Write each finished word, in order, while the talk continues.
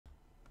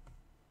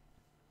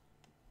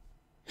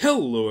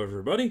Hello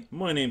everybody,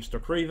 my name's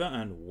Takriva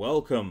and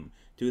welcome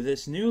to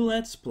this new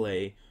Let's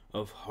Play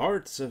of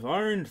Hearts of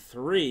Iron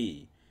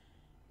 3.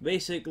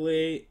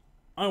 Basically,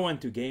 I went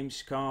to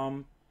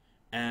Gamescom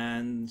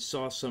and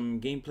saw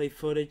some gameplay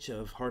footage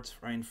of Hearts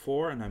of Iron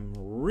 4 and I'm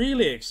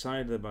really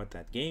excited about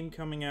that game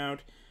coming out.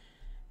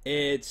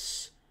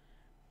 Its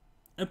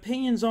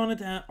opinions on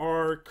it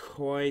are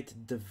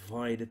quite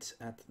divided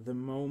at the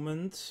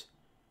moment,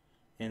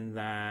 in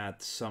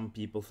that some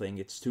people think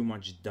it's too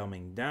much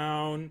dumbing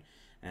down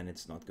and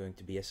it's not going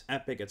to be as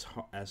epic as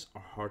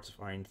Hearts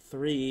of Iron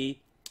 3.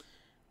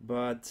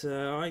 But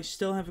I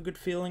still have a good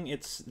feeling.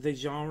 It's the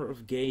genre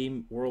of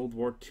game, World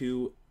War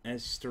II,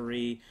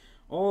 history,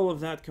 all of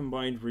that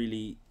combined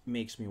really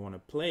makes me want to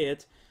play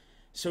it.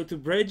 So to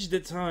bridge the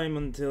time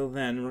until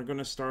then, we're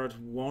gonna start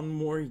one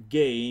more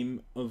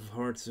game of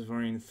Hearts of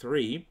Iron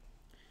 3.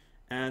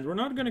 And we're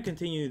not going to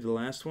continue the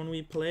last one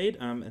we played.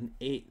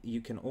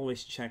 You can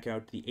always check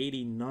out the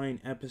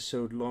 89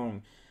 episode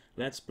long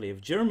Let's Play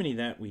of Germany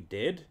that we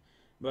did.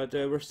 But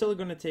we're still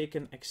going to take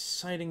an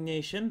exciting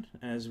nation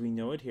as we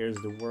know it. Here's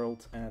the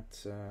world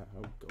at...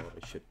 oh god,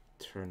 I should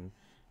turn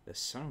the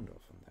sound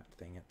off on that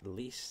thing at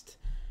least.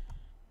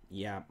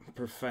 Yeah,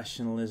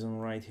 professionalism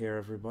right here,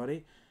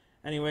 everybody.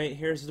 Anyway,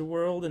 here's the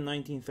world in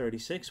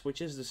 1936,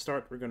 which is the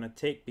start we're going to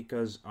take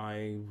because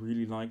I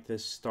really like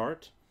this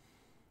start.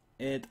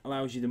 It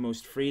allows you the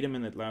most freedom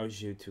and it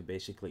allows you to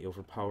basically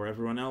overpower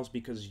everyone else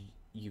because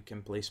you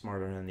can play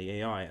smarter than the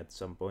AI at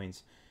some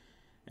points.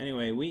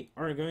 Anyway, we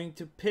are going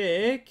to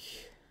pick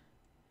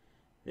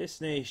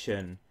this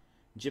nation.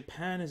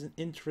 Japan is an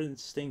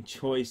interesting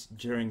choice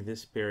during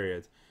this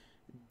period.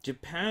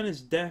 Japan is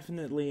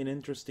definitely an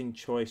interesting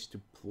choice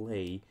to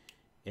play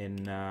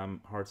in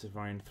Hearts of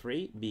Iron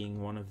 3,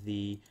 being one of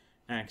the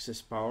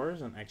Axis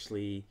powers and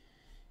actually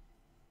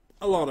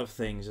a lot of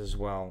things as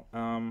well.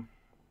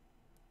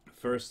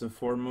 First and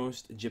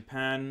foremost,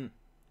 Japan's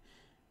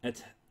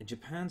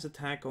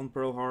attack on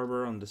Pearl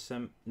Harbor on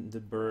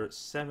December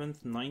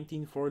 7th,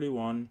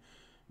 1941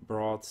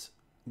 brought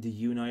the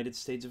United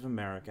States of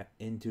America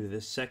into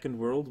the Second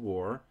World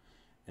War,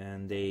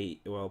 and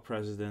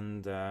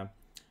President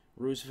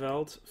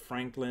Roosevelt,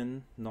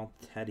 Franklin, not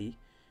Teddy,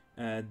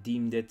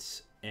 deemed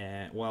it,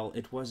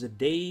 it was a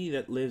day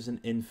that lives in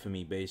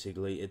infamy,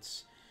 basically.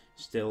 It's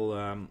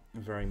still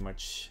very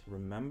much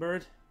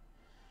remembered.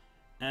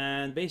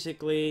 And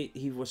basically,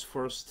 he was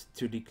forced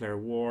to declare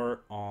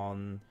war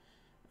on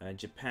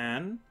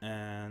Japan,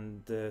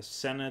 and the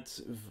Senate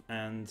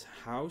and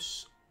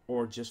House,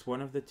 or just one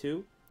of the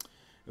two,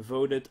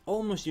 voted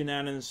almost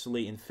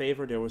unanimously in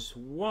favor. There was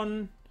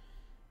one,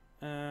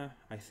 I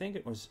think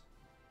it was,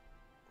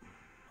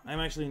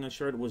 I'm actually not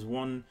sure, it was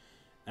one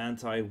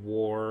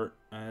anti-war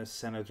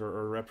senator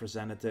or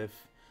representative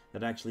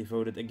that actually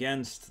voted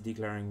against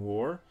declaring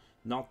war,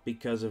 not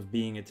because of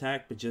being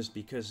attacked, but just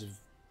because of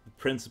the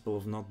principle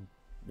of not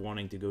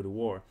wanting to go to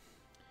war.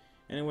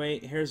 Anyway,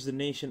 here's the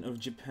nation of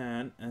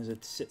Japan as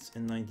it sits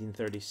in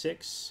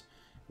 1936.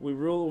 We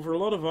rule over a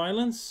lot of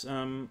islands.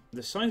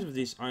 The size of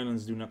these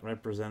islands do not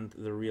represent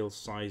the real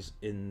size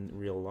in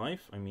real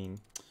life. I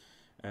mean,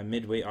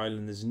 Midway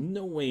Island is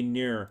no way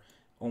near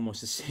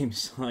almost the same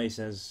size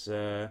as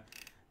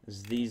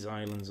these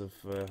islands of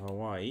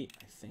Hawaii.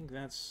 I think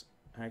that's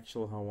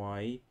actual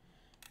Hawaii,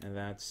 and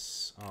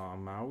that's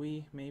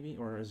Maui, maybe,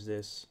 or is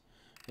this...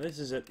 This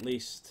is at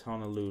least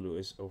Honolulu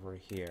is over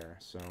here,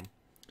 so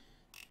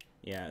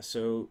yeah.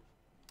 So,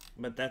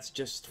 but that's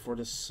just for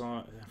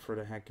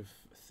the heck of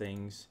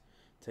things.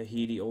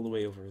 Tahiti all the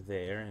way over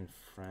there in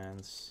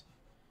France,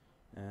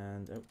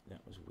 and oh,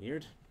 that was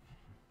weird.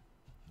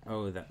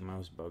 Oh, that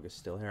mouse bug is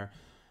still here.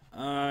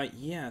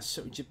 Yeah.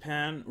 So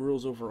Japan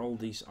rules over all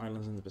these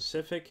islands in the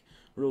Pacific,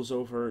 rules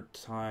over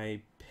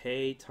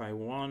Taipei,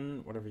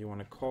 Taiwan, whatever you want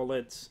to call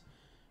it,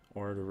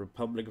 or the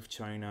Republic of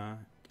China,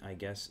 I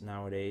guess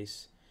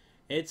nowadays.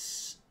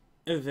 It's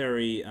a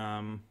very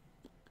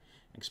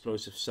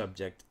explosive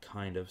subject,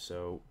 kind of,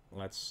 so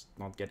let's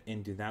not get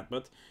into that,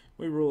 but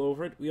we rule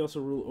over it. We also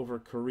rule over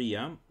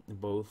Korea,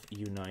 both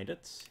united,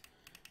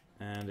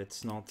 and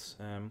it's not...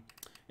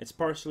 it's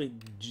partially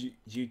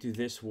due to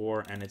this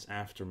war and its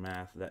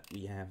aftermath that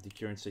we have the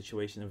current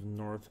situation of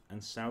North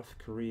and South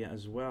Korea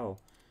as well.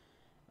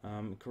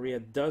 Korea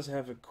does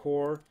have a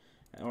core,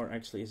 or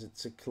actually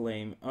it's a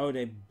claim. Oh,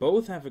 they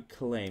both have a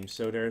claim,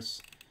 so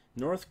there's...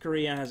 North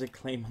Korea has a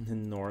claim on the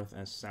north,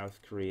 and South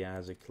Korea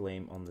has a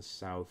claim on the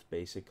south,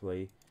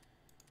 basically.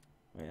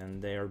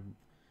 And they're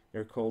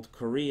called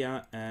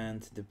Korea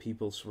and the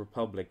People's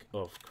Republic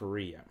of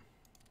Korea.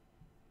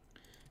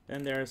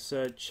 Then there's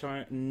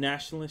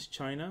Nationalist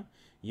China,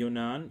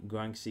 Yunnan,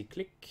 Guangxi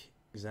Klik,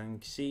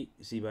 Jiangxi,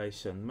 Xibei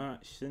Shenma,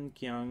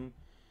 Xinjiang,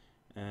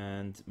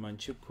 and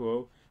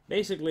Manchukuo.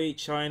 Basically,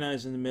 China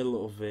is in the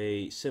middle of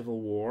a civil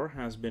war,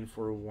 has been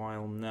for a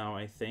while now,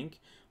 I think.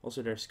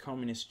 Also, there's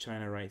Communist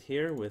China right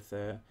here, with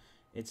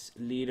its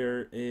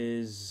leader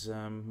is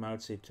Mao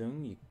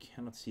Zedong. You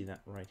cannot see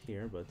that right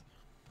here, but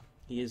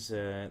he is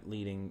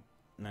leading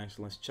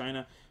nationalist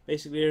China.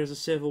 Basically, there's a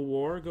civil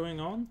war going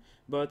on,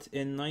 but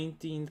in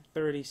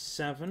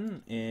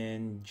 1937,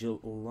 in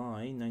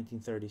July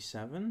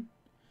 1937,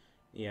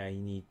 yeah, you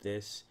need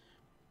this,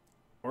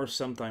 or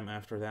sometime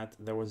after that,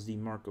 there was the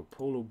Marco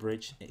Polo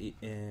Bridge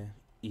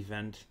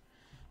event.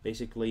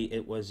 Basically,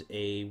 it was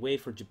a way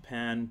for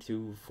Japan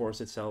to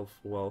force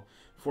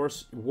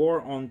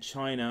war on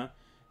China,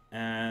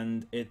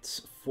 and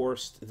it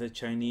forced the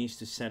Chinese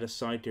to set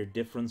aside their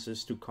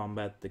differences to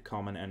combat the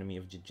common enemy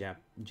of the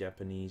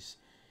Japanese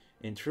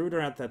intruder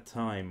at that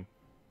time.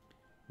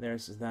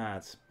 There's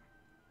that.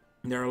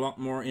 There are a lot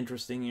more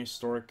interesting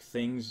historic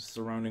things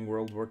surrounding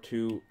World War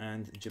II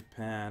and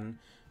Japan.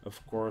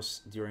 Of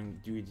course, due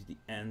to the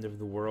end of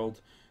the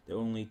world, the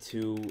only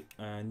two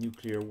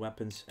nuclear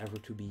weapons ever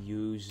to be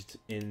used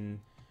in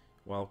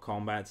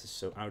combat,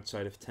 so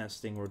outside of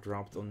testing, were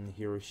dropped on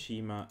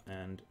Hiroshima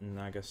and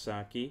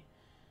Nagasaki.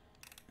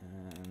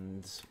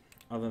 And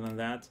other than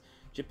that,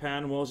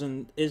 Japan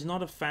is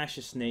not a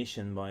fascist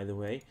nation, by the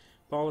way.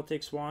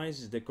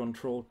 Politics-wise, the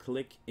control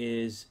clique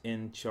is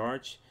in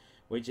charge,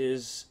 which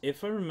is,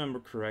 if I remember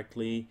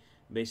correctly,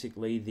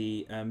 basically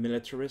the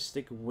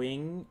militaristic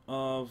wing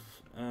of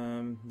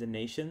the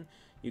nation.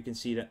 You can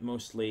see that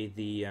mostly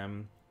the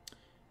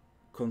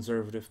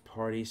conservative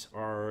parties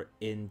are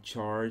in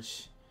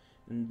charge,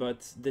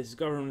 but this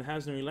government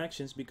has no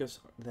elections because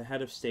the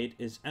head of state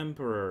is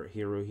Emperor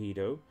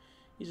Hirohito.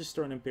 He's a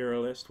stern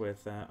imperialist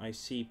with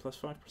IC plus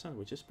 5%,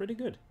 which is pretty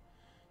good.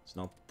 It's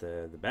not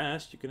the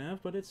best you can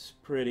have, but it's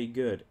pretty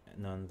good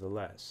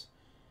nonetheless.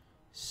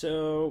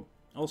 So,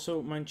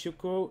 also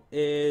Manchukuo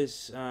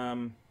is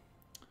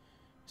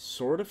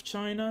sort of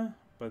China,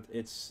 but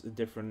it's a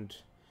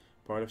different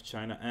part of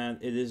China, and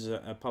it is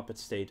a puppet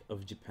state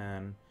of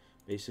Japan.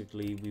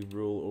 Basically, we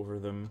rule over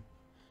them,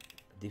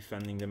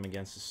 defending them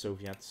against the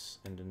Soviets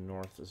in the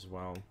north as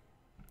well.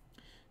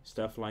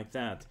 Stuff like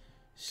that.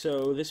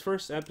 So this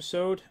first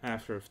episode,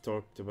 after I've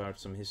talked about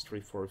some history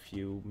for a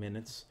few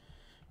minutes,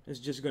 is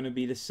just going to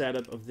be the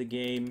setup of the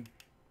game.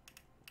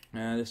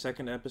 The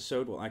second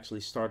episode will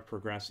actually start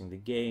progressing the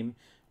game,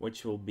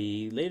 which will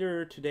be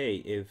later today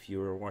if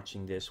you're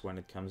watching this when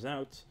it comes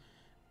out,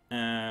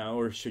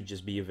 or should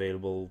just be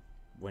available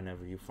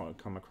whenever you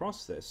come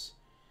across this.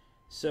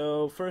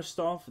 So first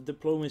off,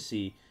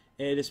 diplomacy.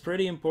 It is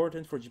pretty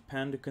important for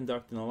Japan to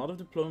conduct a lot of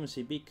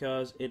diplomacy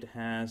because it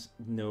has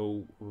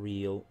no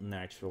real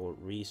natural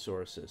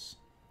resources.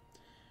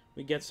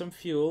 We get some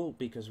fuel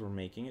because we're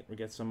making it, we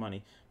get some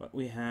money, but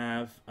we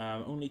have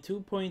only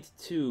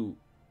 2.2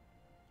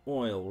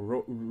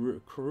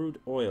 crude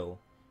oil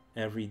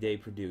every day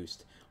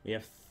produced. We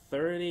have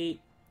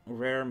 30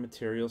 rare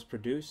materials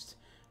produced.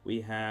 We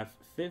have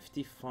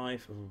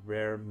 55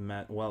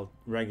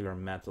 regular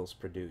metals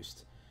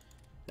produced.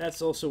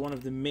 That's also one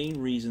of the main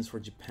reasons for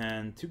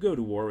Japan to go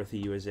to war with the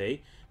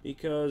USA,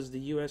 because the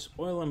US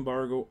oil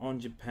embargo on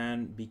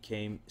Japan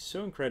became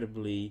so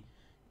incredibly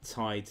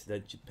tight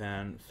that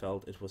Japan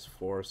felt it was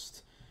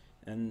forced.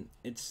 And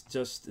it's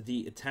just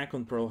the attack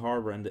on Pearl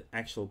Harbor and the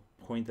actual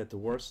point that the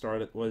war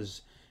started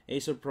was a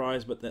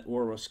surprise, but that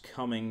war was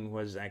coming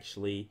was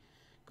actually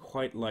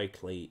quite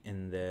likely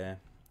in the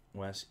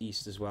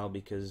West-East as well,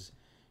 because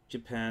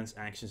Japan's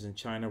actions in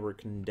China were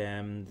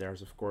condemned.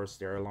 There's of course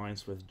their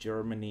alliance with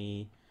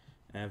Germany,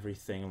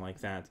 everything like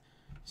that.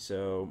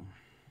 So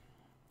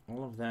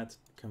all of that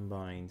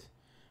combined.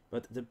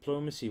 But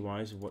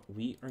diplomacy-wise, what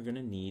we are going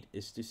to need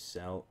is to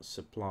sell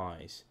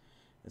supplies.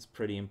 That's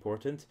pretty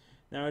important.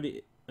 Now,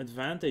 the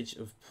advantage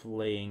of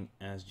playing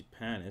as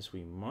Japan is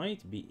we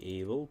might be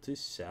able to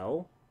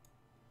sell.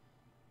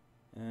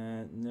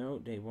 No,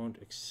 they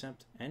won't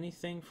accept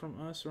anything from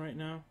us right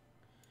now.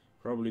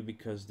 Probably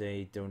because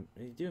they do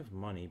have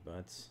money,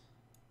 but...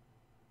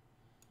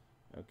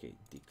 Okay,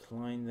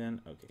 decline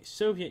then. Okay,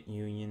 Soviet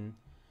Union.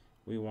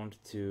 We want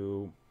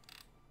to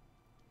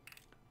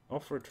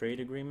offer a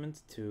trade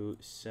agreement to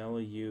sell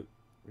you...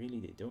 Really,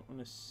 they don't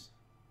want to...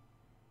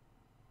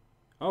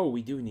 Oh,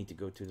 we do need to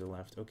go to the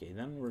left. Okay,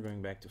 then we're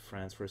going back to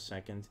France for a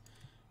second.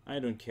 I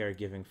don't care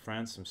giving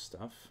France some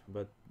stuff,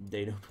 but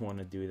they don't want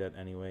to do that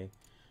anyway.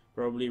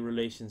 Probably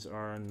relations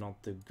are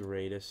not the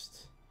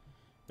greatest.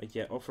 But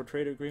yeah, offer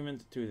trade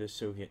agreement to the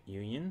Soviet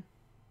Union.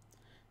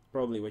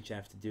 Probably what you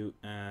have to do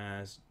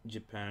as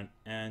Japan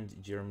and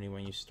Germany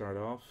when you start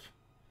off.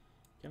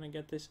 Can I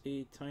get this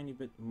a tiny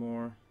bit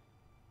more?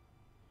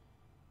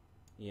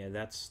 Yeah,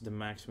 that's the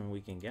maximum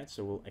we can get,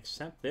 so we'll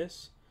accept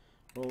this.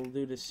 We'll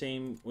do the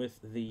same with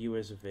the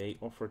US of A.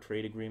 Offer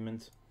trade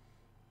agreement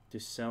to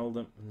sell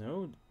them.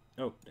 No,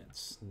 oh,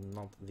 that's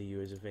not the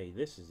US of A.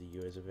 This is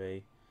the US of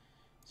A.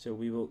 So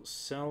we will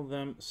sell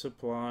them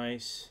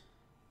supplies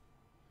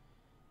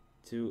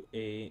to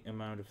a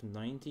amount of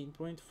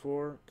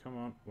 19.4. Come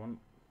on, one.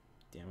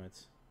 Damn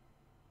it.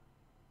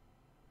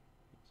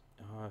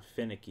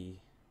 Finicky.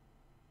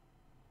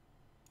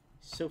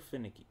 So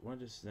finicky.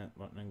 What is that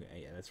button?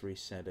 Yeah, let's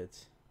reset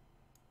it.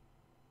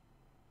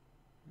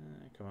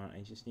 Come on,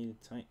 I just need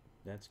a tight.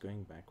 That's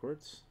going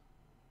backwards.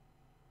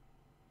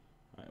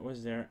 It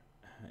was there.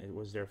 It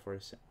was there for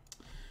a sec.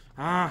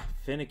 Ah,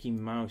 finicky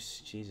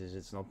mouse. Jesus,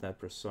 it's not that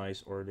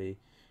precise, or the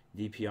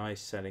DPI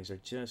settings are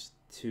just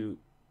too...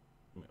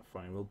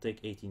 Fine, we'll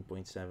take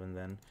 18.7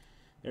 then.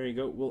 There you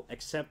go. We'll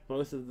accept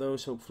both of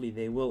those. Hopefully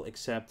they will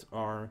accept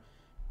our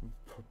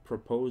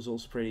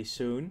proposals pretty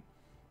soon.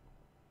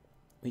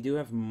 We do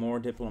have more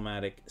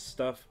diplomatic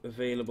stuff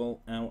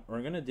available. Now, what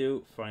we're going to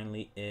do,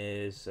 finally,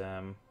 is...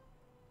 do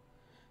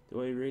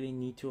I really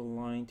need to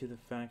align to the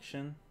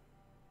faction?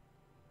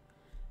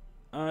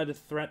 The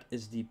threat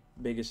is the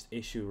biggest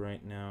issue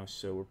right now,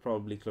 so we're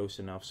probably close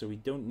enough. So we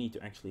don't need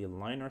to actually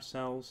align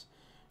ourselves.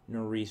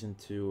 No reason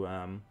to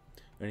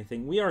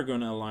anything. We are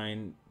going to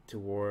align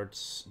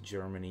towards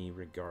Germany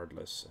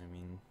regardless. I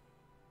mean,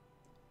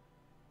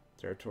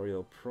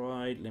 territorial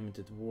pride,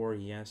 limited war,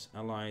 yes.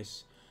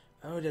 Allies.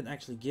 Oh, that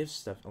actually gives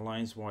stuff.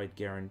 Alliance-wide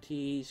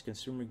guarantees,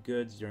 consumer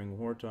goods during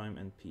wartime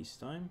and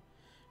peacetime.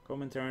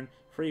 Comintern,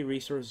 free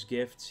resource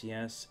gifts,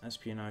 yes.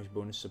 Espionage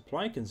bonus,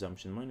 supply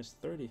consumption, minus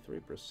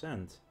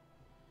 33%.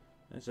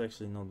 That's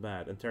actually not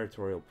bad. And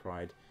territorial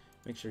pride,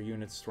 makes your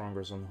units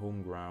stronger on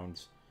home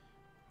ground.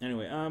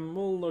 Anyway,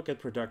 we'll look at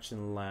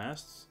production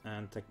last,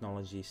 and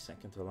technology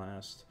second to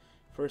last.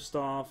 First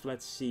off,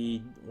 let's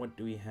see, what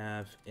do we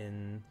have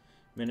in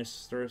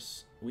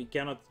ministers? We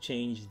cannot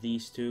change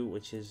these two,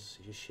 which is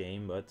a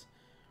shame, but...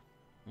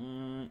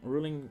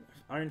 ruling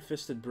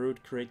iron-fisted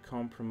brute, create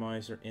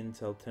compromiser,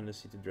 intel,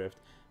 tendency to drift.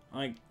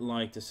 I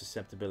like the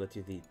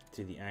susceptibility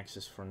to the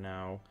axis for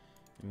now.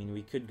 I mean,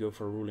 we could go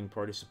for ruling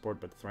party support,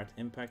 but threat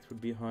impact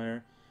would be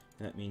higher.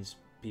 And that means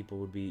people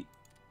would be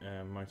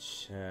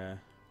much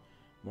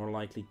more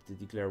likely to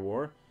declare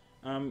war.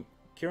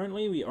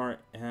 Currently, we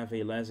have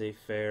a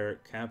laissez-faire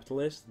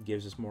capitalist.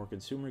 Gives us more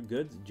consumer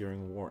goods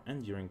during war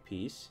and during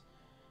peace,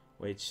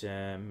 which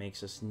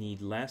makes us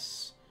need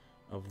less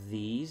of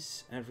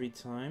these every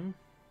time.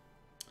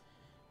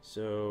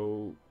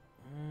 So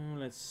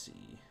let's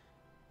see.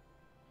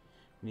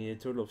 We need a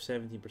total of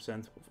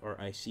 17% of our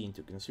IC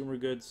into consumer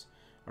goods.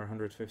 Our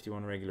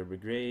 151 regular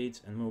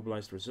brigades and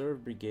mobilized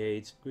reserve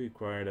brigades. We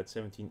require that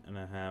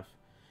 17.5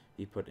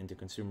 be put into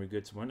consumer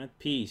goods when at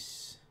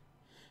peace.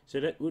 So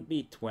that would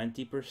be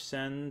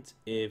 20%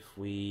 if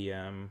we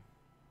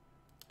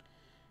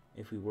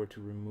were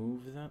to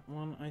remove that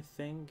one, I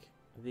think,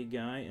 the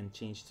guy, and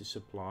change to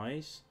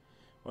supplies.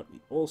 But we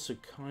also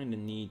kind of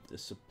need the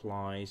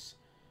supplies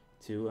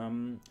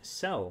to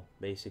sell,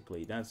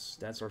 basically.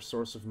 That's our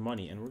source of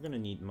money, and we're going to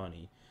need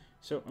money.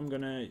 So I'm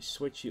going to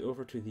switch you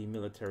over to the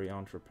military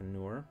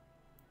entrepreneur.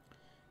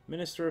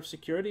 Minister of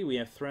Security, we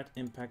have threat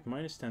impact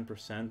minus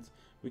 10%.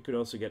 We could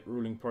also get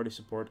ruling party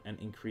support and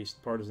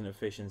increased partisan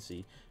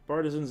efficiency.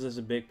 Partisans is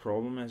a big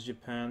problem as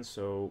Japan,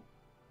 so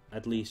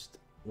at least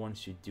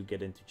once you do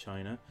get into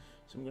China.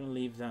 So I'm going to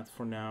leave that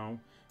for now.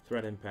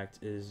 Threat impact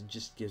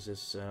just gives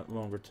us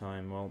longer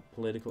time. Well,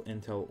 political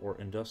intel or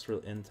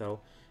industrial intel,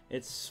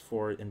 it's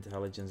for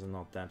intelligence and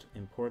not that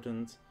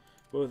important.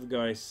 Both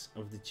guys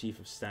of the chief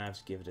of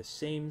staffs give the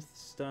same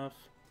stuff.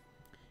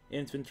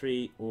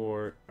 Infantry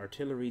or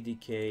artillery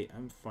decay,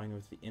 I'm fine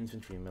with the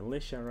infantry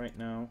militia right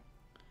now.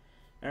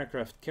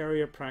 Aircraft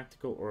carrier,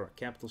 practical or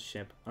capital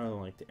ship, I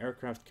like the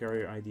aircraft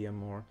carrier idea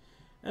more.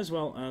 As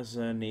well as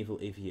naval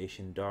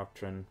aviation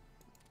doctrine.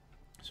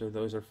 So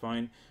those are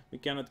fine. We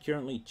cannot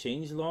currently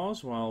change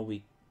laws, while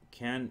we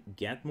can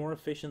get more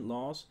efficient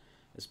laws.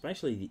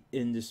 Especially the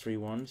industry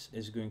ones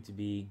is going to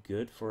be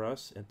good for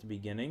us at the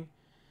beginning.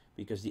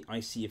 Because the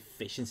IC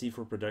efficiency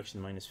for production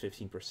minus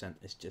 15%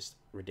 is just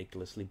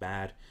ridiculously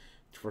bad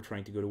for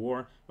trying to go to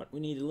war. But we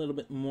need a little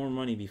bit more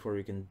money before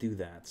we can do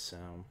that,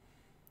 so...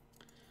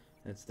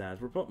 that's that.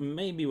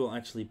 Maybe we'll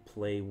actually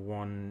play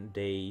one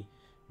day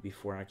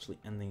before actually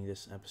ending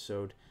this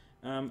episode.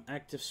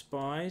 Active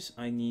spies.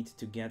 I need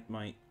to get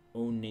my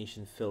own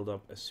nation filled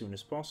up as soon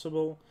as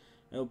possible.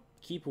 I'll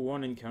keep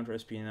one in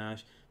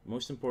counter-espionage.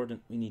 Most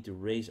important, we need to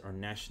raise our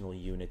national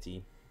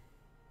unity.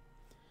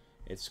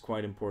 It's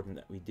quite important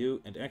that we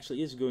do. It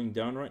actually is going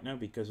down right now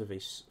because of a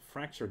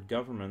fractured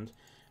government.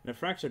 And a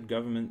fractured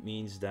government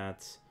means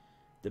that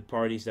the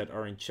parties that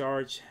are in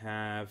charge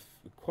have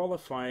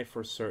qualified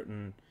for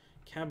certain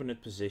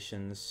cabinet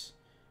positions,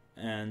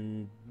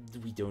 and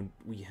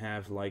we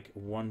have like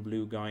one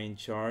blue guy in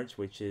charge,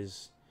 which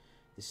is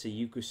the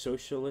Seiyuku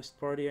Socialist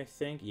Party, I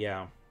think.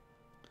 Yeah,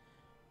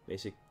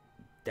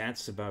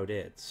 that's about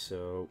it.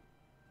 So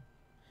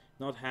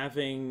not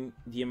having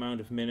the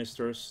amount of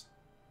ministers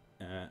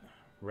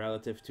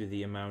relative to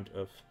the amount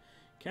of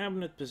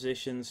cabinet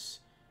positions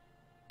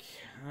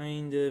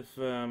kind of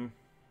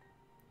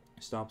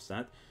stops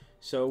that.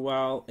 So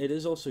while it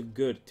is also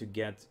good to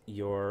get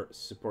your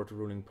support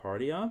ruling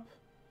party up,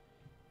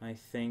 I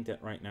think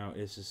that right now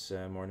this is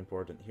more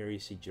important. Here you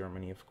see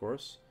Germany, of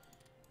course.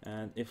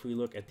 And if we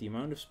look at the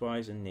amount of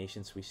spies and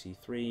nations, we see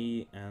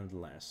 3 and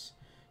less.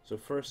 So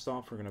first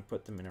off, we're going to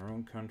put them in our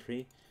own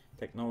country.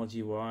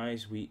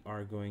 Technology-wise, we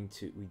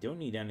don't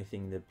need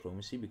anything in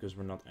diplomacy because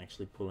we're not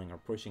actually pulling or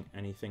pushing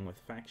anything with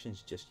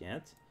factions just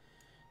yet.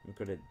 We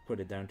could put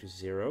it down to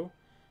 0.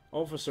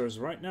 Officers,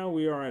 right now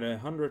we are at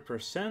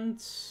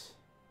 100%.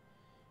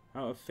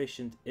 How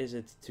efficient is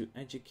it to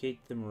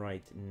educate them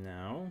right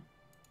now?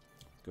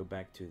 Go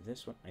back to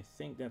this one. I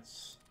think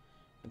that's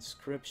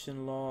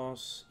conscription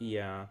laws.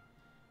 Yeah.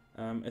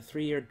 A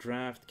 3-year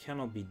draft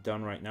cannot be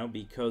done right now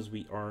because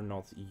we are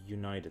not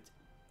united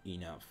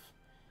enough.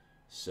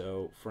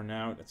 So for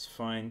now, that's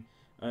fine.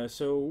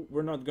 So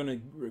we're not going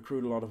to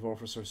recruit a lot of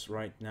officers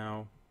right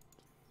now,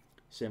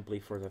 simply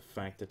for the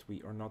fact that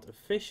we are not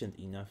efficient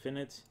enough in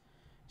it.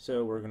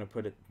 So we're going to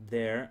put it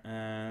there,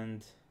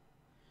 and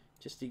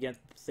just to get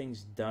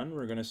things done,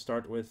 we're going to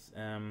start with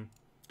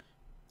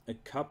a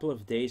couple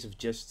of days of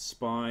just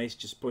spies,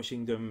 just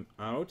pushing them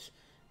out.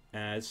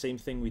 Same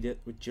thing we did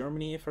with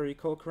Germany, if I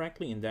recall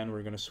correctly, and then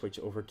we're going to switch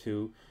over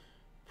to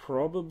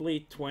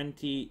probably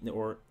 20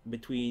 or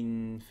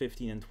between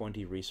 15 and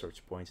 20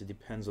 research points. It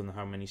depends on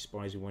how many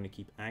spies we want to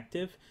keep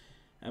active,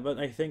 but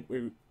I think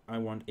I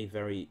want a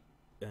very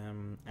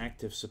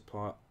active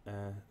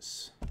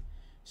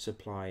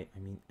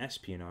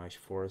espionage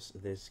force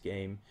this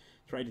game.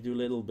 Try to do a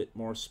little bit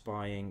more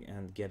spying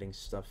and getting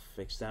stuff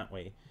fixed that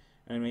way.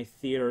 Anyway,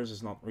 theaters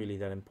is not really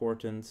that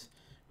important.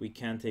 We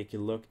can take a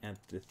look at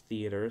the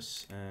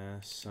theaters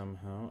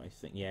somehow. I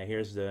think, yeah,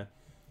 here's the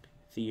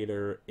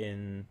theater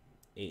in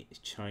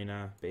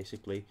China,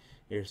 basically.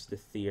 Here's the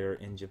theater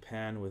in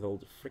Japan with all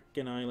the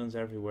frickin' islands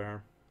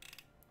everywhere.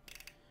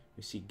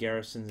 We see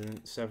garrisons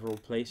in several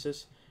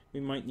places. We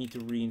might need to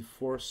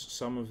reinforce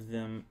some of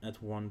them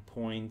at one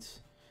point,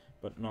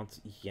 but not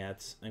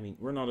yet. I mean,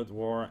 we're not at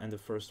war, and the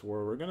first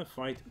war we're gonna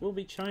fight will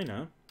be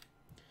China.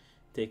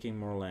 Taking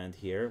more land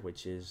here,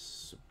 which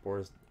is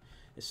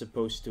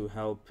supposed to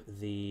help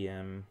the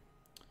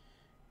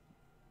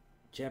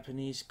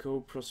Japanese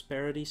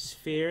co-prosperity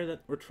sphere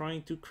that we're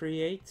trying to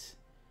create.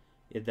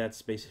 Yeah,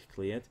 that's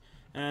basically it.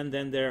 And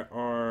then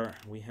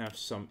we have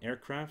some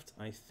aircraft.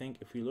 I think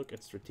if we look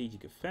at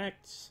strategic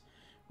effects,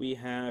 we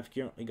have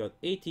currently got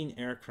 18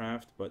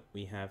 aircraft, but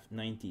we have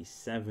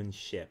 97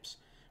 ships.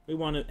 We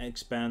want to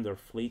expand our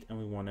fleet, and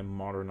we want to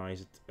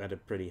modernize it at a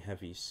pretty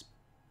heavy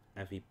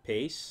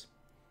pace.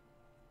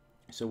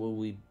 So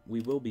we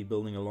will be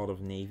building a lot of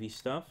Navy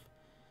stuff,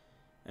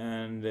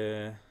 and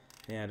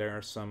yeah, there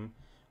are some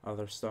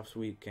other stuff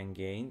we can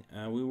gain.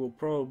 We will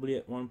probably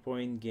at one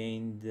point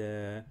gain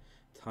the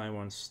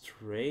Taiwan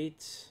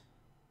Strait.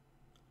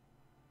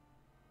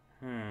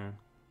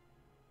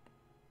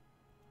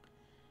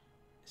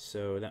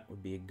 So that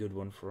would be a good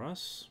one for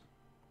us.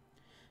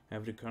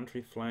 Have the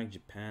country flag.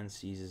 Japan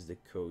seizes the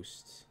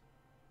coast.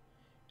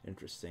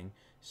 Interesting.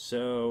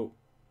 So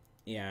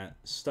yeah,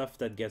 stuff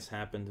that gets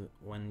happened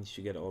once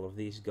you get all of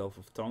these. Gulf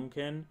of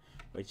Tonkin,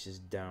 which is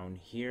down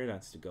here.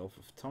 That's the Gulf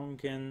of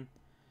Tonkin.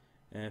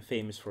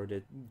 Famous for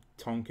the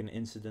Tonkin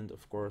incident,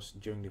 of course,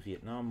 during the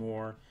Vietnam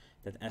War.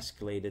 That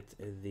escalated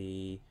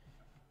the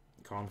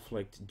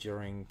conflict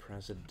during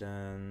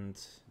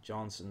President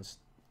Johnson's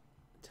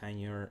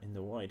tenure in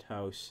the White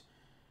House.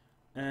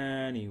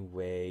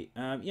 Anyway,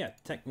 yeah,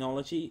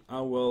 technology.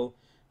 I will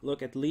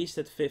look at least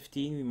at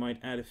 15. We might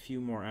add a few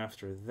more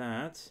after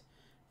that.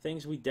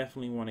 Things we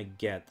definitely want to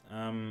get.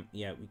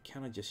 Yeah, we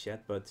cannot just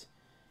yet, but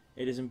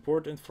it is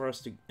important for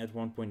us to at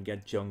one point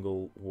get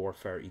jungle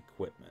warfare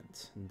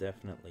equipment.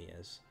 Definitely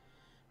is.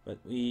 But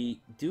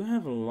we do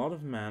have a lot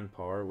of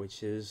manpower,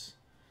 which is...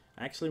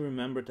 I actually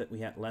remembered that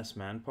we had less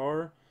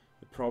manpower.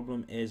 The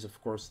problem is,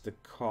 of course, the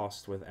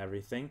cost with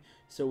everything.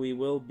 So we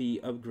will be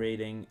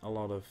upgrading a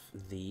lot of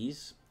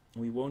these.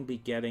 We won't be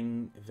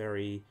getting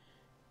very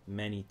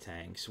many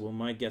tanks. We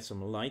might get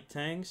some light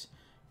tanks,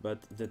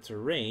 but the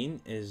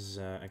terrain is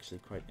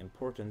actually quite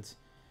important.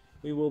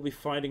 We will be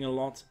fighting a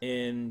lot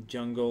in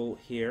jungle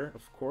here,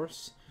 of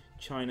course.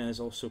 China is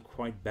also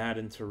quite bad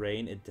in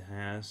terrain. It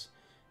has...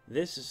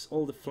 This is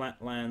all the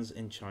flatlands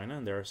in China,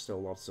 and there are still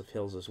lots of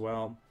hills as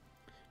well.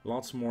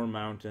 Lots more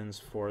mountains,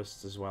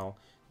 forests as well.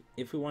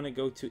 If we want to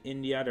go to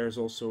India, there's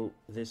also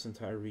this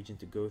entire region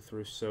to go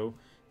through, so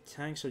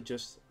tanks are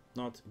just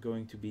not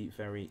going to be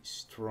very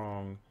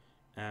strong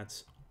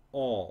at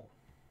all.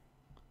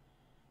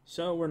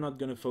 So we're not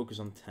going to focus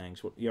on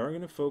tanks. What we are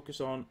going to focus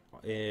on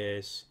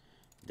is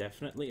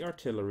definitely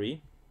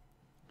artillery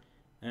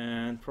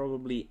and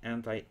probably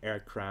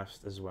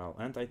anti-aircraft as well.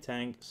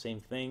 Anti-tank,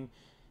 same thing.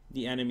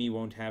 The enemy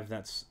won't have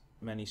that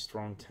many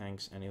strong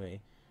tanks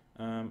anyway.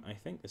 I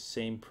think the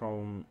same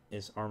problem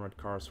is armored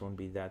cars won't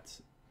be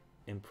that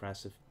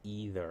impressive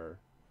either.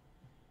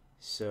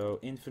 So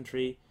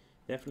infantry,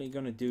 definitely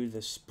going to do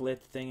the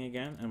split thing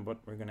again, and what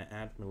we're going to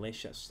add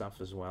militia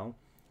stuff as well.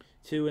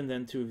 2 and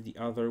then 2 of the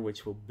other,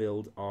 which will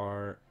build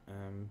our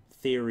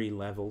theory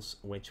levels,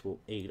 which will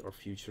aid our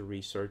future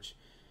research.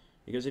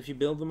 Because if you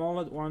build them all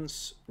at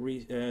once,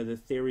 the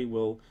theory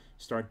will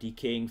start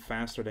decaying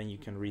faster than you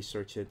can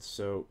research it.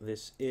 So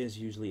this is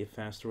usually a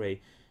faster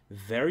way.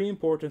 Very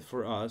important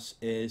for us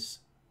is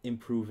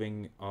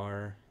improving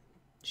our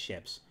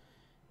ships.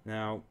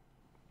 Now,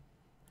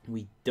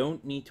 we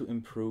don't need to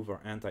improve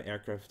our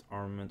anti-aircraft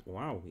armament.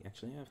 Wow, we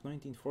actually have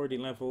 1940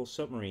 level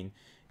submarine,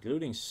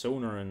 including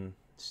sonar and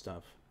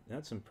stuff.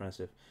 That's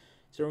impressive.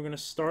 So we're going to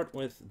start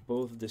with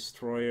both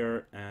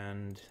destroyer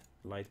and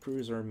light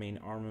cruiser, main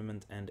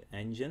armament and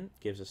engine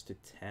gives us to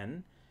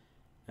 10.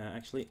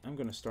 Actually, I'm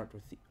gonna start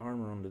with the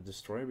armor on the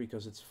destroyer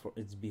because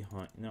it's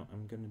behind. No,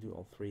 I'm gonna do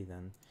all three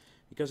then,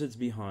 because it's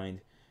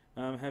behind.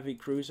 Heavy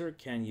cruiser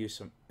can use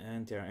some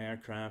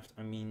anti-aircraft.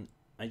 I mean,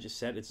 I just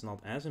said it's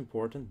not as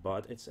important,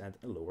 but it's at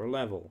a lower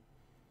level,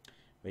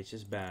 which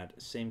is bad.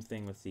 Same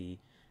thing with the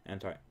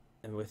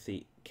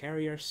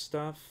carrier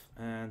stuff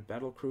and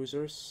battle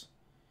cruisers.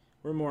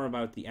 We're more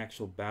about the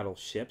actual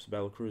battleships.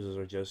 Battle cruisers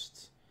are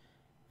just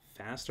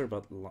faster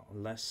but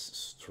less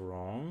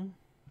strong.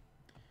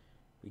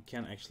 We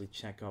can actually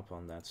check up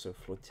on that. So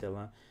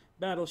flotilla,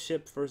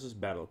 battleship versus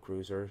battle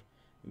cruiser.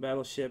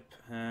 Battleship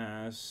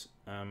has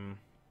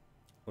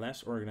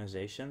less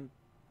organization.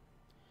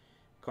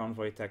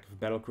 Convoy attack if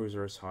battle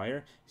cruiser is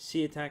higher.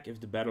 Sea attack if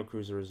the battle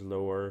cruiser is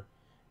lower.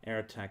 Air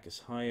attack is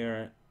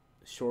higher.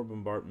 Shore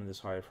bombardment is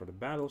higher for the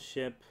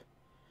battleship.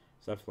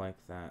 Stuff like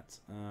that.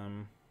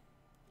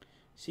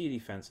 Sea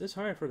defense is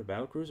higher for the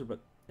battle cruiser,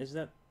 but is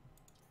that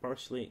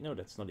partially... No,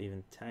 that's not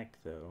even tech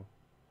though.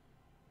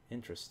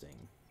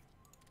 Interesting.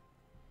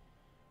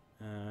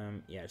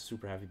 Yeah,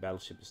 super heavy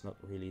battleship is not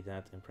really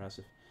that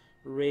impressive.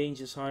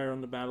 Range is higher on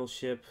the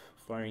battleship.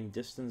 Firing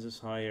distance is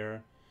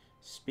higher.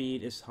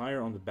 Speed is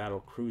higher on the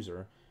battle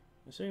cruiser.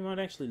 So you might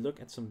actually look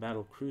at some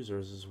battle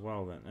cruisers as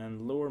well then.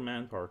 And lower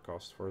manpower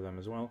cost for them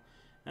as well.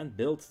 And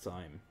build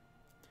time.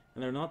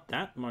 And they're not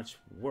that much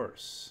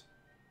worse.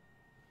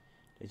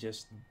 They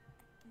just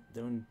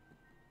don't...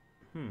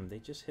 they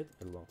just hit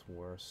a lot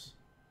worse.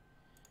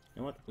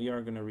 You know what? We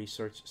are going to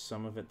research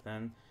some of it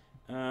then.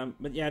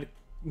 But yeah, the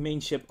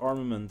main ship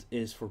armament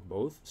is for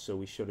both. So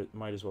we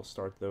might as well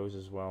start those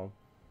as well.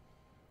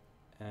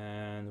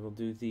 And we'll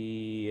do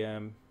the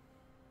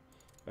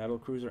battle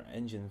cruiser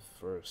engine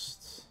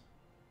first.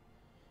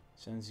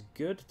 Sounds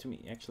good to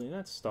me. Actually,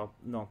 let's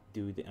not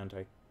do the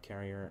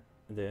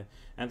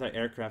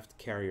anti-aircraft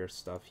carrier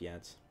stuff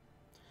yet.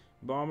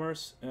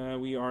 Bombers,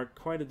 we are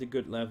quite at a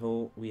good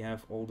level. We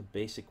have all the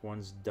basic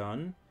ones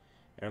done.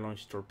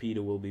 Air-launched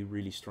torpedo will be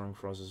really strong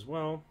for us as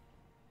well.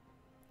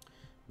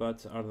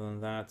 But other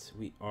than that,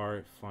 we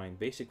are fine.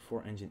 Basic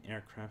 4-engine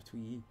aircraft,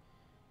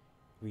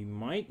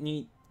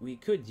 we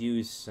could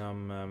use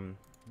some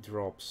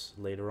drops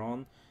later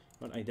on.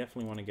 But I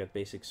definitely want to get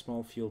basic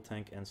small fuel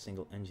tank and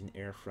single engine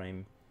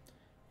airframe,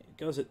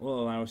 because it will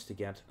allow us to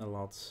get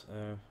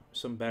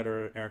some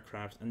better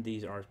aircraft, and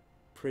these are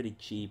pretty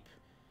cheap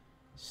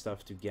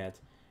stuff to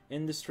get.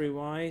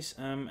 Industry-wise,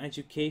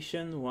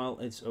 education, while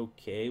it's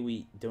okay,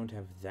 we don't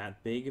have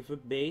that big of a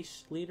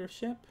base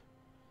leadership,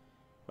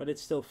 but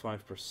it's still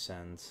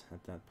 5%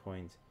 at that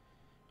point.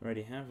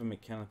 Already have a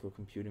mechanical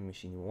computing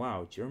machine.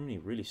 Wow, Germany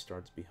really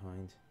starts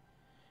behind.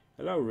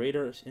 Allow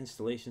radar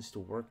installations to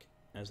work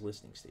as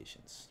listening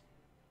stations,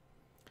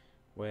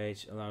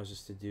 which allows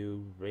us to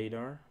do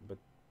radar, but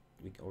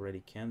we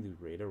already can do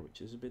radar, which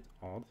is a bit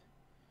odd.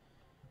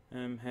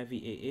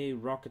 Heavy AA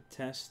rocket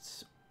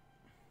tests.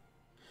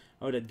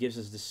 Oh, that gives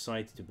us the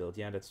site to build.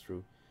 Yeah, that's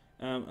true.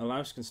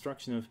 Allows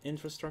construction of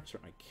infrastructure.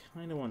 I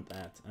kind of want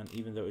that, and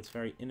even though it's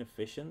very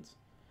inefficient,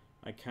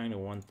 I kind of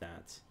want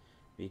that,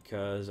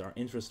 because our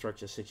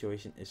infrastructure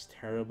situation is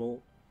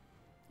terrible,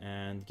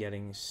 and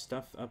getting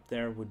stuff up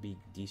there would be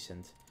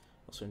decent.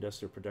 Also,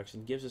 industrial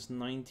production gives us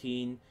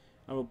 19.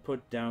 I will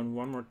put down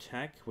one more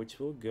tech, which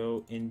will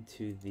go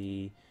into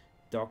the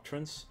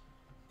doctrines.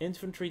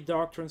 Infantry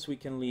doctrines we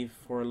can leave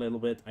for a little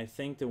bit. I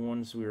think the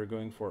ones we are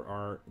going for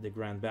are the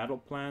Grand Battle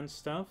Plan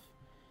stuff,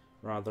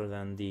 rather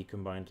than the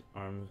Combined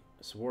Arms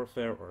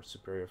Warfare or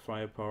Superior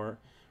Firepower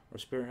or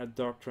Spearhead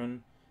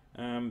Doctrine,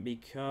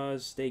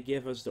 because they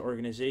give us the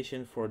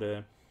organization for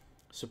the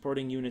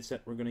supporting units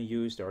that we're going to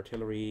use, the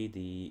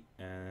artillery,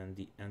 and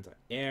the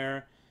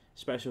anti-air.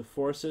 Special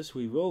forces,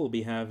 we will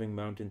be having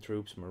mountain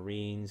troops,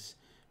 marines,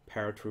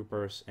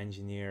 paratroopers,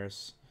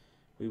 engineers.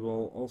 We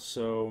will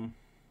also...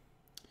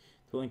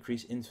 It will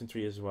increase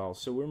infantry as well.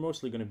 So we're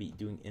mostly going to be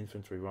doing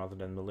infantry rather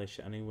than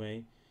militia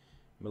anyway.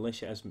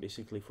 Militia is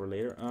basically for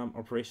later.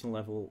 Operational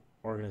level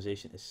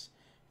organization is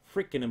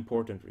freaking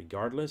important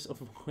regardless of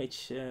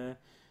which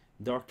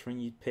doctrine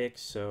you pick.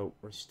 So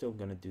we're still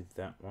going to do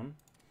that one.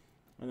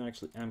 And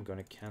actually I'm going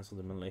to cancel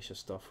the militia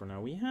stuff for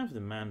now. We have the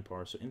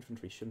manpower, so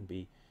infantry shouldn't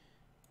be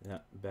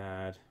that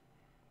bad.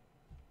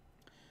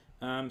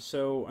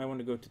 So I want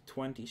to go to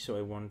 20, so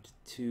I want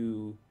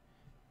to...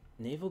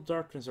 Naval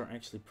doctrines are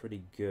actually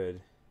pretty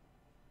good.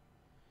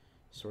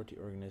 Sortie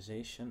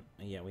organization.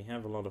 Yeah, we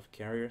have a lot of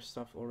carrier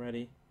stuff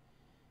already.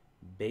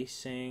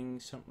 Basing,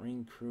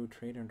 submarine crew,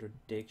 trade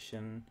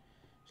interdiction.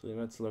 So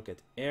let's look at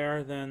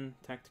air then.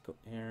 Tactical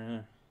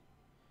air.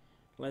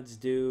 Let's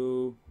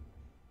do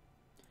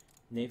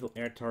naval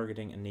air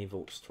targeting and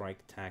naval strike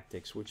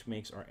tactics, which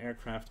makes our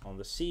aircraft on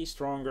the sea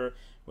stronger,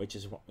 which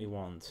is what we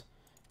want.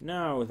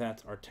 Now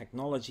that our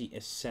technology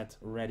is set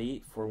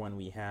ready for when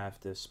we have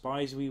the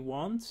spies we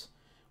want,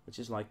 which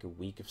is like a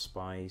week of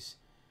spies,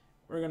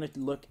 we're going to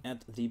look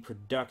at the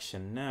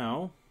production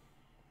now.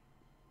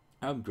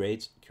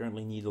 Upgrades,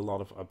 currently need a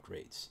lot of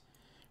upgrades.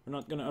 We're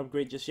not going to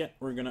upgrade just yet.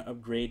 We're going to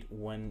upgrade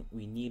when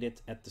we need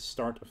it at the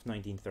start of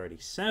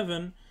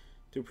 1937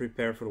 to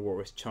prepare for the war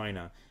with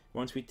China.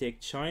 Once we take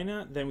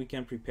China, then we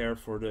can prepare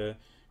for the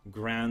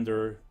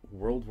grander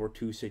World War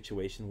II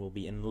situation we'll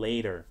be in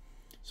later.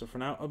 So for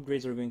now,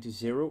 upgrades are going to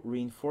 0.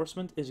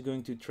 Reinforcement is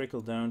going to trickle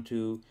down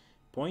to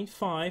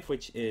 0.5,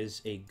 which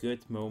is a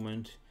good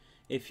moment.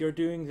 If you're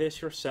doing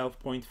this yourself,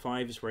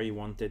 0.5 is where you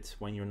want it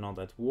when you're not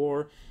at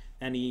war.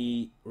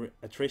 Any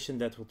attrition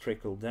that will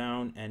trickle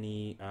down,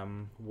 any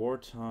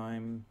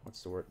wartime,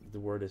 what's the word? The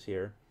word is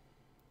here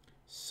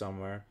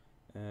somewhere,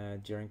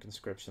 during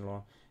conscription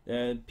law.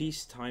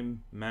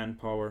 Peacetime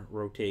manpower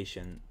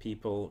rotation,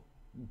 people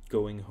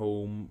going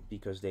home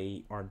because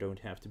they don't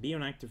have to be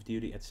on active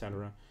duty,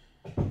 etc.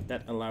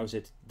 That allows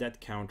it,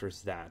 that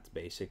counters that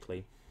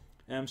basically.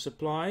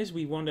 Supplies,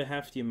 we want a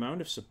hefty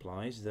amount of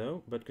supplies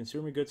though, but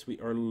consumer goods we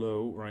are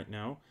low right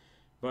now.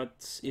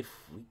 But if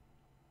we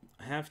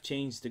have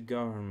changed the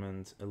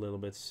government a little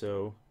bit,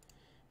 so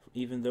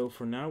even though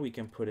for now we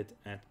can put it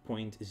at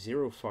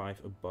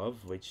 0.05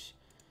 above, which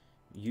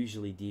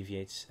usually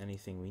deviates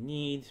anything we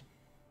need.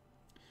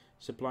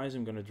 Supplies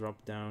I'm going to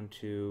drop down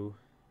to,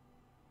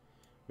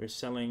 we're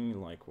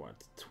selling like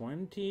what,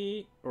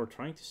 20, or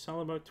trying to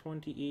sell about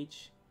 20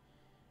 each.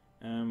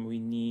 We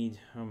need,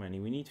 how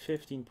many? We need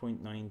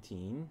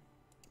 15.19.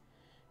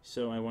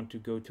 So I want to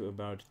go to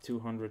about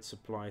 200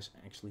 supplies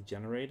actually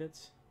generated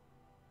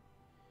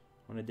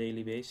on a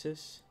daily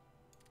basis,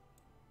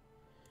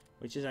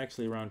 which is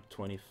actually around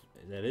 20,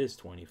 that is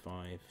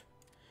 25.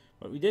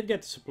 But we did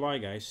get the supply,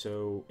 guys,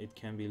 so it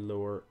can be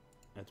lower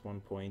at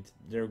one point.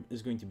 There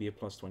is going to be a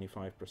plus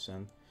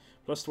 25%,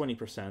 plus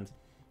 20%,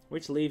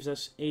 which leaves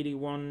us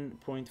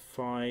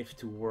 81.5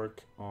 to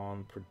work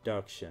on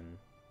production.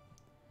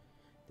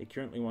 They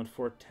currently want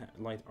 4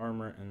 light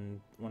armor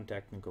and 1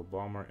 technical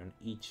bomber in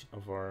each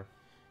of our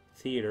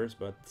theaters,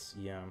 but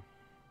yeah.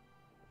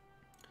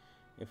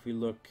 If we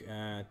look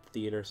at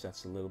theaters,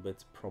 that's a little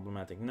bit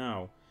problematic.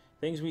 Now,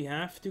 things we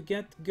have to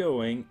get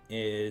going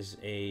is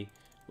a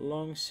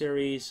long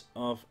series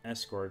of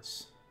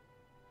escorts.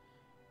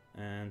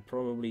 And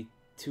probably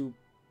 2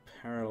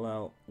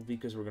 parallel,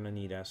 because we're going to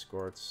need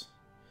escorts.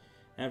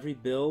 Every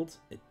build,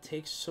 it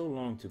takes so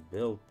long to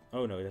build.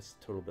 Oh no, that's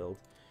the total build.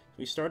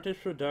 We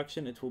started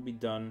production, it will be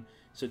done.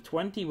 So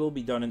 20 will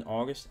be done in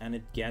August, and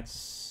it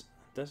gets,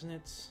 doesn't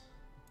it?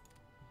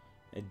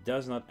 It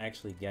does not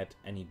actually get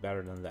any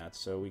better than that,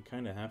 so we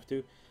kind of have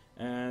to.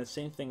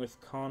 Same thing with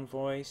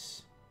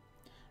convoys.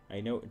 I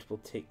know it will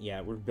take,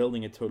 yeah, we're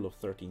building a total of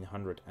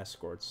 1,300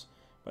 escorts,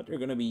 but they're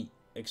going to be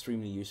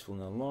extremely useful in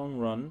the long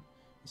run.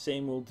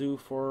 Same will do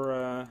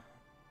for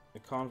the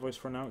convoys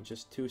for now,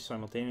 just 2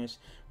 simultaneous.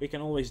 We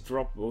can always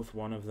drop both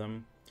one of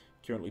them.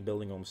 Currently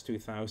building almost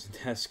 2,000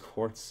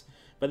 escorts,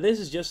 but this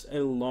is just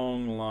a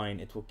long line.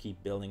 It will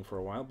keep building for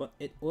a while, but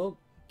it will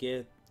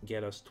get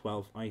us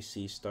 12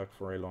 IC stuck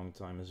for a long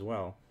time as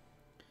well.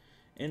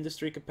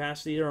 Industry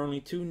capacity, there are only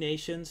 2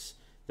 nations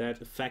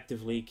that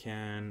effectively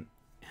can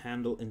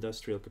handle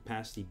industrial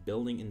capacity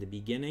building in the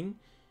beginning,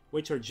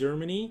 which are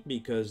Germany,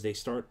 because they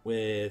start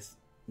with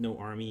no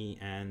army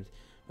and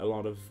a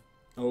lot of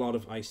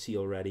IC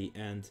already,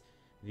 and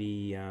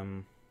the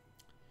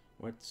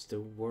what's the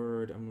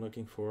word I'm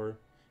looking for?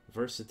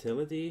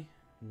 Versatility?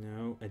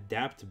 No,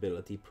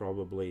 adaptability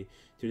probably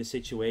to the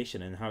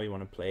situation and how you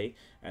want to play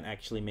and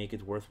actually make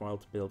it worthwhile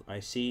to build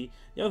IC.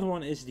 The other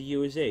one is the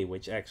USA,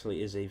 which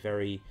actually is a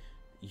very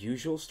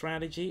usual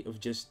strategy of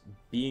just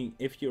being,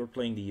 if you're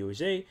playing the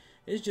USA,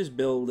 is just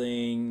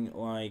building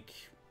like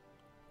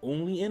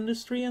only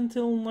industry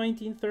until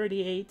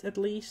 1938 at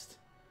least,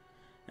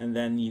 and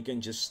then you can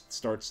just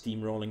start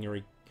steamrolling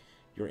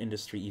your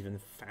industry even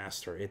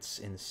faster. It's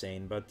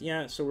insane. But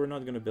yeah, so we're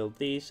not going to build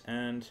these,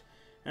 and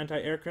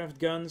anti-aircraft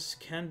guns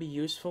can be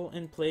useful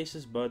in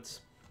places, but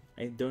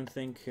I don't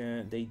think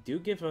they do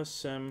give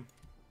us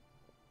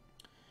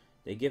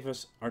they give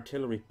us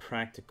artillery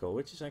practical,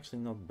 which is actually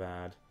not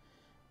bad.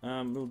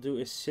 We'll do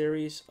a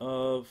series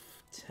of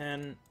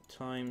 10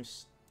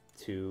 times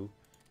 2,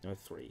 no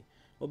 3.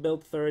 We'll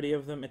build 30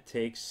 of them. It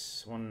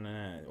takes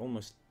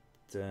almost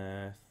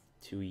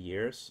 2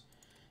 years.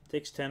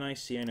 Takes 10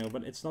 IC, I know,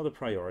 but it's not a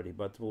priority,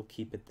 but we'll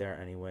keep it there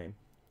anyway.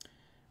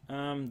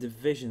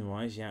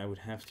 Division-wise, yeah, I would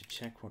have to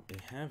check what we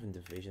have in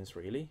divisions,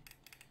 really.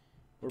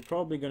 We're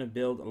probably going to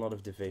build a lot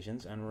of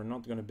divisions, and we're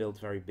not going to build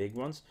very big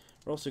ones.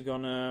 We're also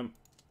going to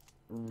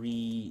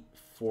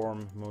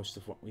reform most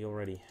of what we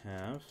already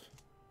have.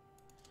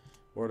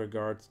 Border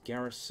guard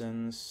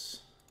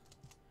garrisons.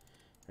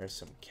 There's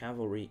some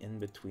cavalry in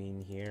between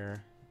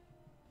here.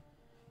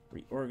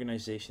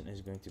 Reorganization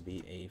is going to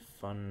be a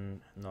fun,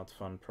 not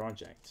fun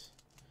project,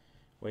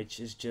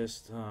 which is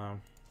just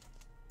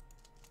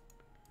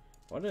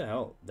what the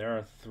hell? There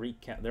are 3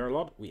 there are a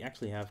lot. We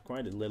actually have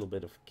quite a little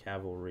bit of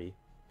cavalry,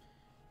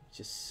 which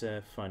is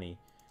funny.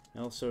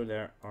 Also,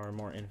 there are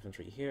more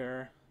infantry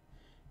here.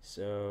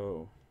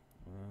 So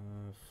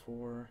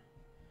 4,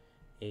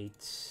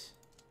 8.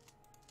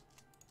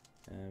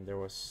 And there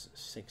was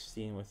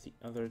 16 with the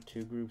other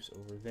 2 groups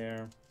over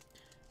there.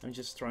 I'm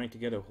just trying to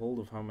get a hold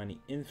of how many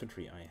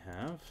infantry I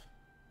have.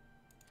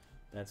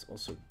 That's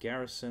also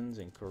garrisons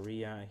in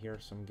Korea. Here are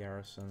some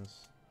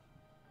garrisons.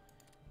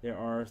 There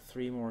are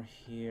 3 more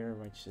here,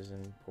 which is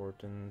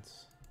important.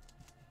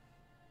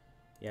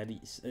 Yeah,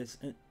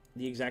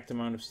 the exact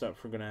amount of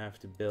stuff we're gonna have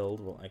to build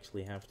will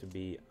actually have to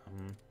be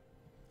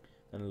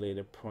at a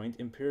later point.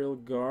 Imperial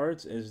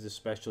Guards is the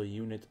special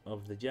unit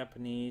of the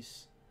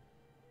Japanese.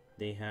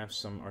 They have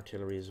some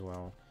artillery as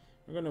well.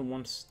 We're gonna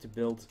want to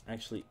build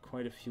actually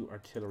quite a few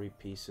artillery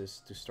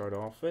pieces to start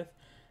off with,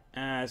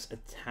 as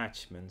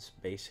attachments,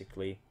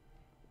 basically.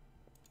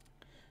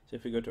 So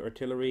if we go to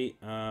artillery,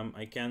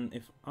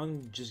 if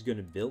I'm just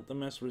gonna build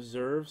them as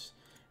reserves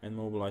and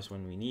mobilize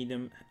when we need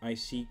them,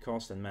 IC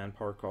cost and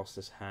manpower cost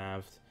is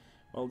halved,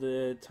 while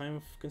the time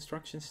of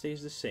construction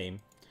stays the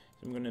same.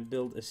 So I'm gonna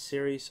build a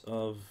series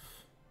of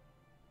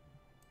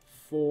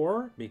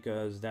 4,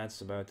 because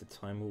that's about the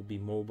time we'll be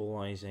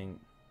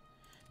mobilizing.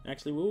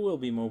 Actually, we will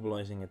be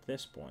mobilizing at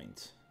this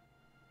point.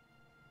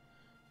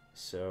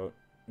 So,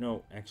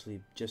 no,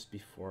 actually just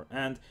before.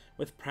 And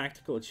with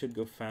practical, it should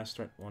go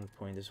faster at one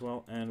point as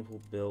well. And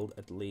we'll build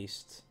at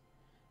least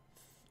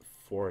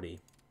 40.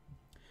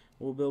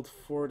 We'll build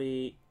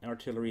 40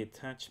 artillery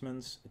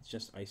attachments. It's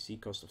just IC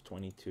cost of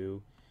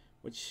 22,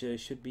 which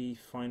should be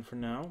fine for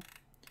now.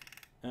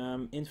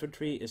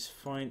 Infantry is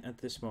fine at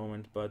this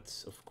moment,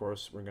 but of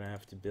course we're gonna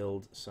have to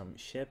build some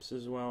ships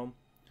as well.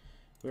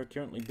 We're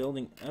currently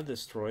building a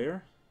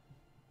destroyer.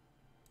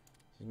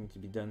 It's going to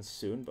be done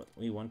soon, but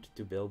we want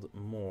to build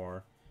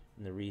more.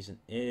 And the reason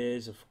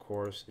is, of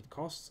course, it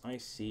costs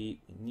IC.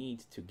 We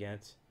need to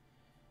get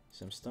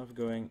some stuff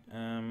going.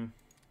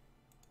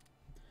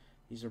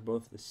 These are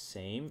both the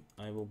same.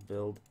 I will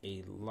build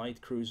a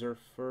light cruiser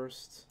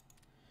first.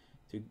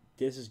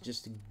 This is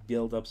just to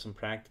build up some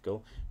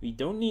practical. We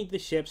don't need the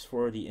ships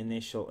for the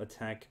initial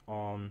attack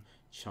on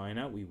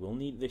China. We will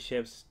need the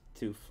ships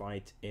to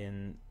fight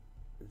in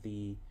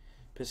the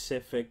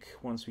Pacific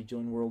once we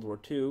join World War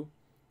II.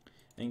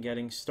 And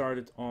getting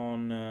started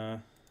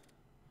on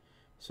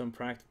some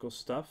practical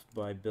stuff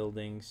by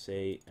building,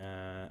 say,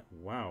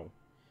 wow,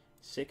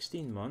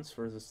 16 months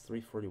versus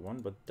 341,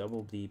 but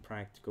double the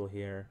practical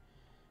here.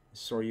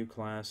 Soryu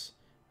class.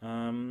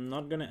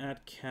 Not gonna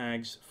add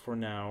CAGs for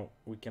now.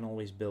 We can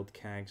always build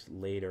CAGs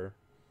later.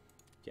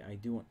 Yeah, I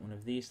do want one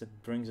of these.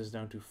 That brings us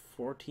down to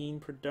 14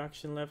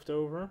 production left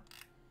over.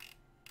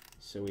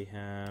 So we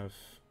have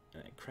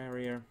a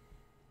carrier.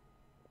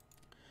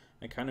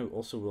 I kind of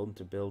also want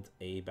to build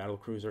a battle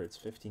cruiser. It's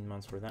 15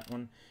 months for that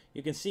one.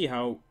 You can see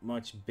how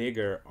much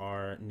bigger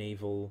our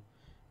naval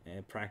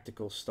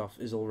practical stuff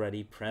is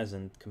already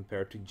present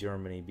compared to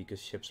Germany,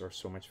 because ships are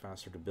so much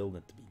faster to build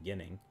at the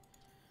beginning.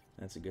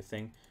 That's a good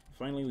thing.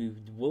 Finally, we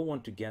will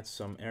want to get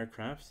some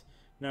aircraft.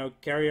 Now,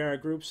 carrier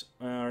groups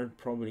are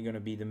probably going to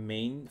be the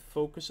main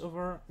focus of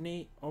our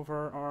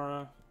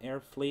air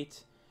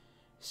fleet,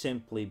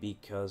 simply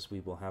because we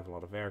will have a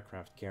lot of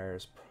aircraft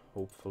carriers,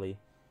 hopefully.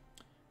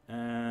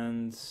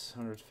 And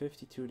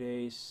 152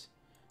 days.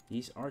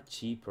 These are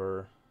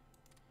cheaper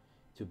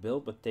to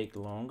build, but take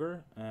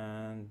longer.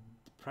 And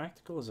the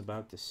practical is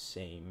about the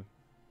same.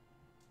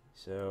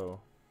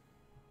 So,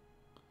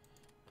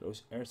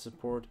 close air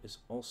support is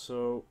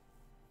also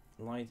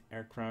light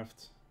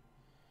aircraft.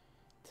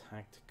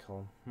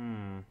 Tactical.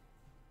 I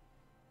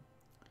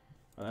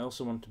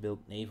also want to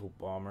build naval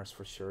bombers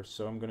for sure.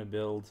 So I'm gonna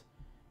build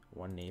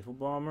 1 naval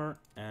bomber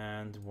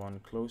and 1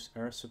 close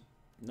air support.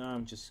 No,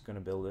 I'm just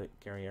gonna build a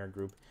carrier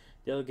group.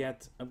 They'll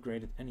get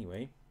upgraded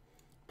anyway.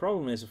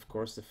 Problem is, of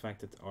course, the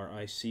fact that our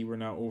IC, we're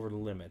now over the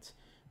limit.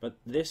 But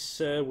this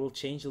will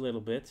change a little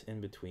bit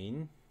in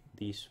between.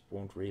 These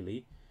won't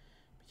really.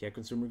 But yeah,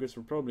 consumer goods,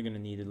 we're probably gonna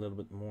need a little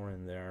bit more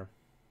in there.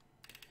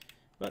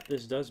 But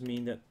this does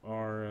mean that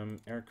our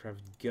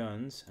aircraft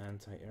guns,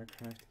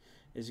 anti-aircraft,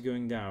 is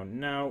going down.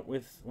 Now,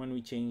 when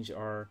we change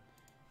our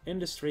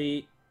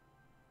industry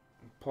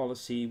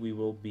policy, we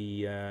will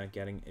be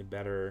getting a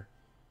better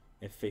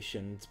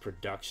efficient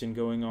production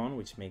going on,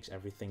 which makes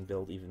everything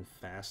build even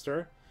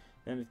faster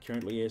than it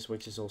currently is,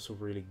 which is also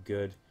really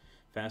good.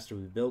 Faster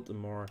we build, the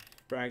more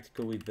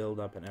practical we build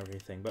up and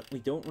everything. But we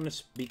don't want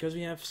to, because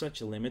we have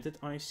such a limited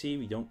IC,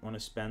 we don't want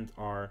to spend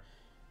our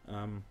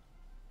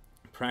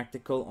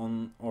practical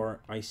on,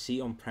 or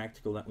IC on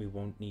practical that we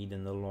won't need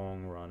in the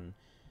long run.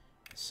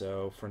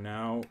 So for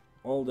now,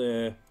 all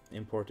the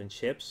important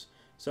ships,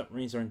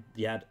 submarines aren't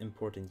yet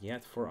important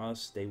yet for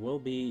us. They will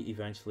be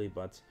eventually,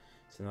 but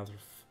it's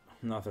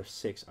another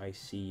 6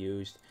 IC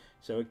used.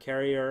 So a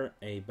carrier,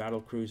 a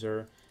battle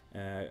cruiser,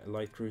 a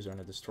light cruiser and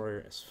a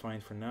destroyer is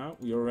fine for now.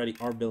 We already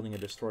are building a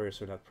destroyer,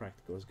 so that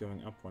practical is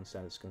going up once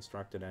that is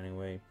constructed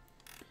anyway.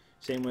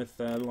 Same with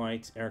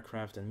light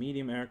aircraft and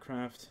medium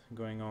aircraft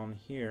going on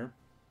here.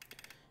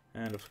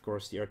 And of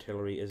course the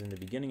artillery is in the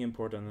beginning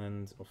important,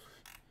 and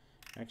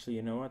actually,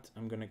 you know what?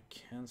 I'm gonna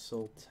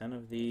cancel 10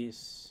 of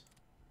these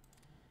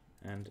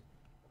and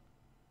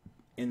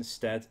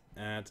instead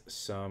add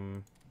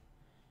some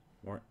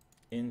more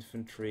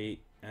infantry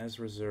as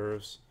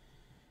reserves.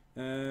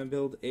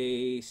 Build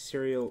a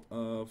serial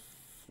of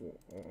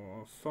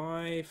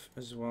 5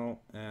 as well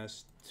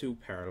as 2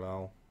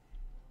 parallel.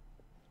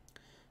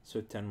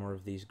 So 10 more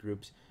of these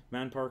groups.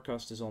 Manpower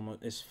cost is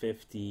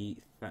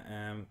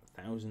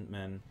 50,000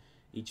 men.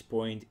 Each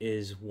point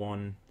is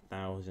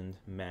 1,000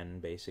 men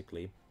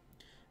basically.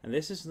 And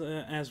this is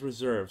as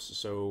reserves,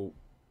 so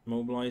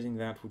mobilizing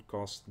that would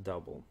cost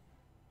double.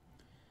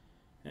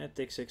 It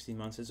takes 16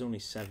 months. It's only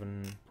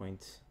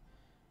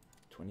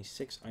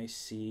 7.26 I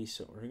see,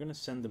 so we're gonna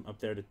send them up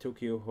there, the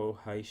Tokyo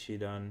Hohai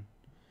Shidan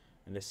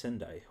and the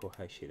Sendai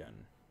Hohai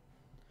Shidan.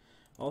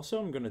 Also,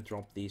 I'm gonna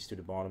drop these to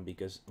the bottom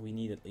because we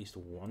need at least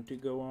one to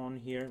go on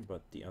here,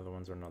 but the other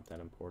ones are not that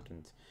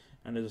important.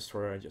 And the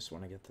destroyer, I just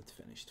want to get that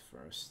finished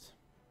first.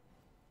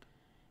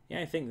 Yeah,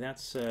 I think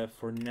that's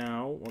for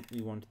now what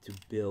we wanted to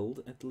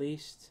build at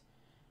least.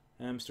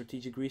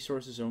 Strategic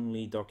resources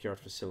only, dockyard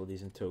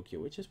facilities in Tokyo,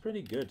 which is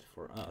pretty good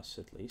for us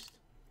at least.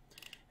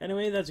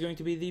 Anyway, that's going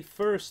to be the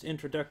first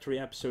introductory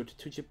episode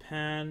to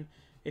Japan.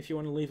 If you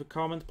want to leave a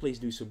comment, please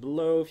do so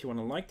below. If you want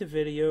to like the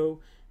video,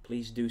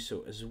 please do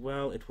so as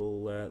well. It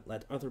will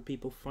let other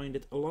people find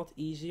it a lot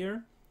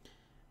easier.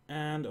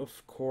 And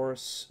of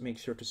course, make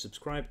sure to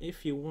subscribe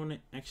if you want to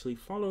actually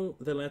follow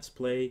the Let's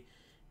Play,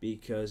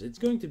 because it's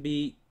going to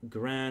be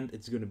grand,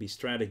 it's going to be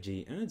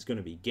strategy, and it's going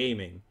to be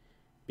gaming,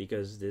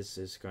 because this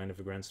is kind of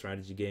a grand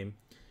strategy game.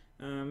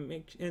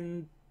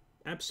 In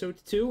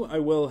episode 2, I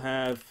will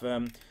have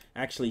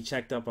actually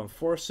checked up on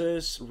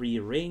forces,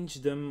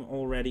 rearranged them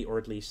already, or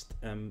at least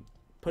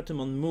put them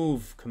on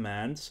move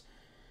commands.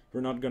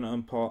 I'm not gonna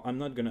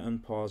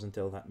unpause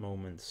until that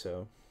moment,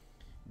 so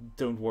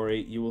don't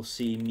worry, you will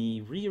see me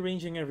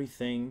rearranging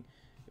everything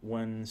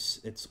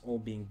once it's all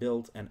being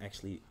built and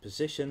actually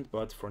positioned.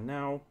 But for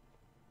now,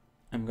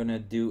 I'm gonna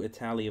do a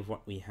tally of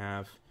what we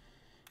have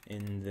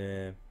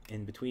in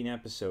between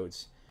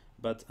episodes.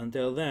 But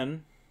until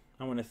then,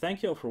 I want to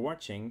thank you all for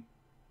watching,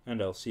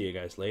 and I'll see you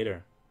guys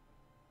later.